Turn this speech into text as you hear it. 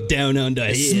down under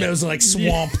It here. smells like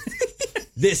swamp.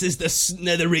 This is the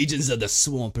nether regions of the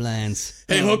swamplands.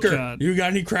 Hey, hooker, God. you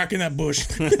got any crack in that bush?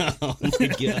 Oh my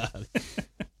god.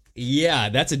 Yeah,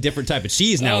 that's a different type of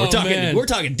cheese now. Oh, man. We're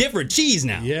talking different cheese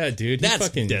now. Yeah, dude. That's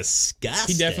fucking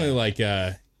disgusting. He definitely like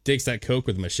digs that coke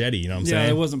with a machete, you know what I'm Yeah, saying?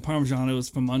 it wasn't Parmesan, it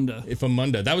was Famunda.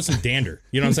 Famunda. That was some dander.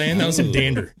 You know what I'm saying? That was some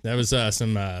dander. That was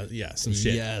some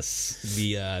shit. Yes,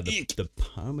 the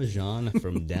Parmesan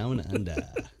from down under.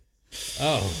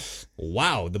 Oh,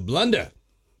 wow, the blunder.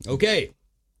 Okay,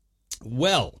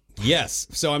 well, yes.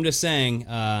 So I'm just saying,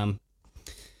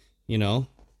 you know,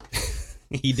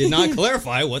 he did not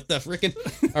clarify what the freaking.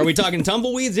 Are we talking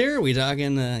tumbleweeds here? Are we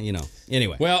talking, you know?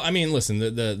 Anyway. Well, I mean, listen.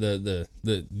 The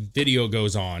video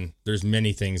goes on. There's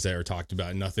many things that are talked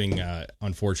about. Nothing,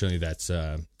 unfortunately, that's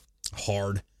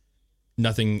hard.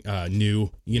 Nothing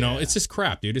new. You know, it's just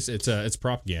crap, dude. It's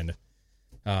propaganda,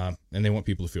 and they want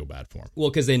people to feel bad for him. Well,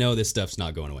 because they know this stuff's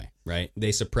not going away, right?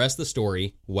 They suppressed the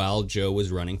story while Joe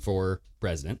was running for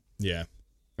president. Yeah.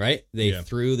 Right? They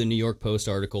threw the New York Post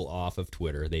article off of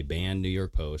Twitter. They banned New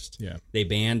York Post. Yeah. They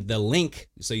banned the link,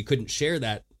 so you couldn't share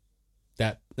that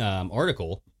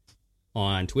article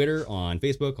on Twitter, on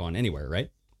Facebook, on anywhere, right?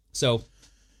 So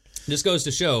this goes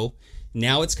to show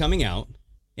now it's coming out,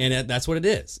 and that's what it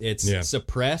is. It's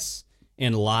suppress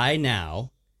and lie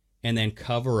now, and then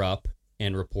cover up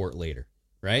and report later,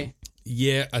 right?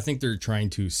 Yeah, I think they're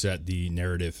trying to set the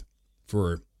narrative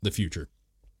for the future.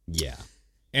 Yeah.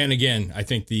 And again, I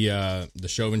think the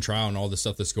Chauvin trial and all the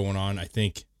stuff that's going on, I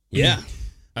think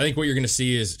what you're going to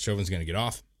see is Chauvin's going to get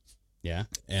off. Yeah.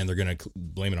 And they're going to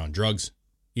blame it on drugs,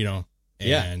 you know,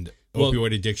 and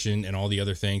opioid addiction and all the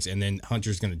other things. And then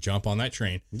Hunter's going to jump on that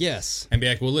train. Yes. And be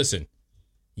like, well, listen,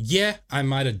 yeah, I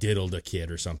might have diddled a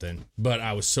kid or something, but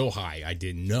I was so high, I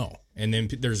didn't know. And then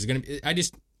there's going to be,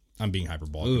 I'm being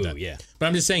hyperbolic with that. Yeah. But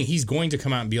I'm just saying he's going to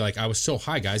come out and be like, I was so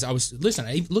high, guys.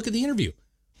 Look at the interview.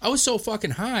 I was so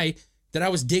fucking high that I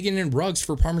was digging in rugs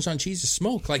for Parmesan cheese to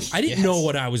smoke. Like, I didn't know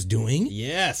what I was doing.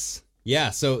 Yes.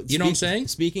 Yeah. So, you know what I'm saying?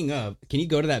 Speaking of, can you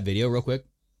go to that video real quick,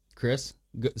 Chris?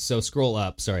 So scroll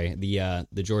up. Sorry. The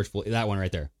George Floyd, that one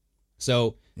right there.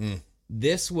 So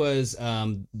this was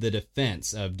the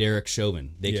defense of Derek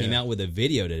Chauvin. They came out with a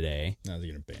video today. Now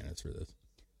they're going to ban us for this.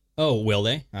 Oh, will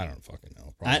they? I don't fucking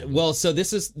know. Well, so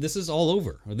this is all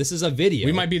over. This is a video.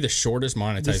 We might be the shortest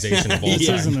monetization of all This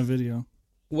time. isn't a video.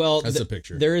 Well, that's a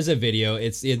picture. There is a video.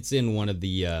 It's in one of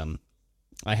the.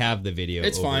 I have the video.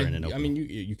 It's over fine. In I mean,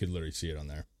 you could literally see it on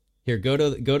there. Here, go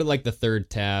to like the third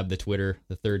tab, the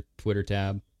third Twitter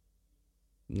tab,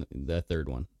 the third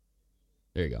one.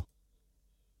 There you go.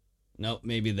 Nope,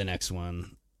 maybe the next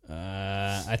one.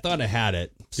 I thought I had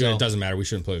it. So Yeah, it doesn't matter. We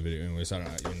shouldn't play a video anyways. I don't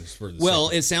know. Even for the well,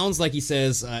 second. it sounds like he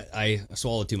says I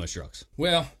swallowed too much drugs.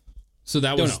 Well, so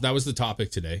that was the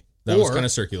topic today. That was kind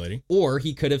of circulating. Or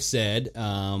he could have said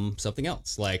something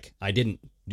else, like I didn't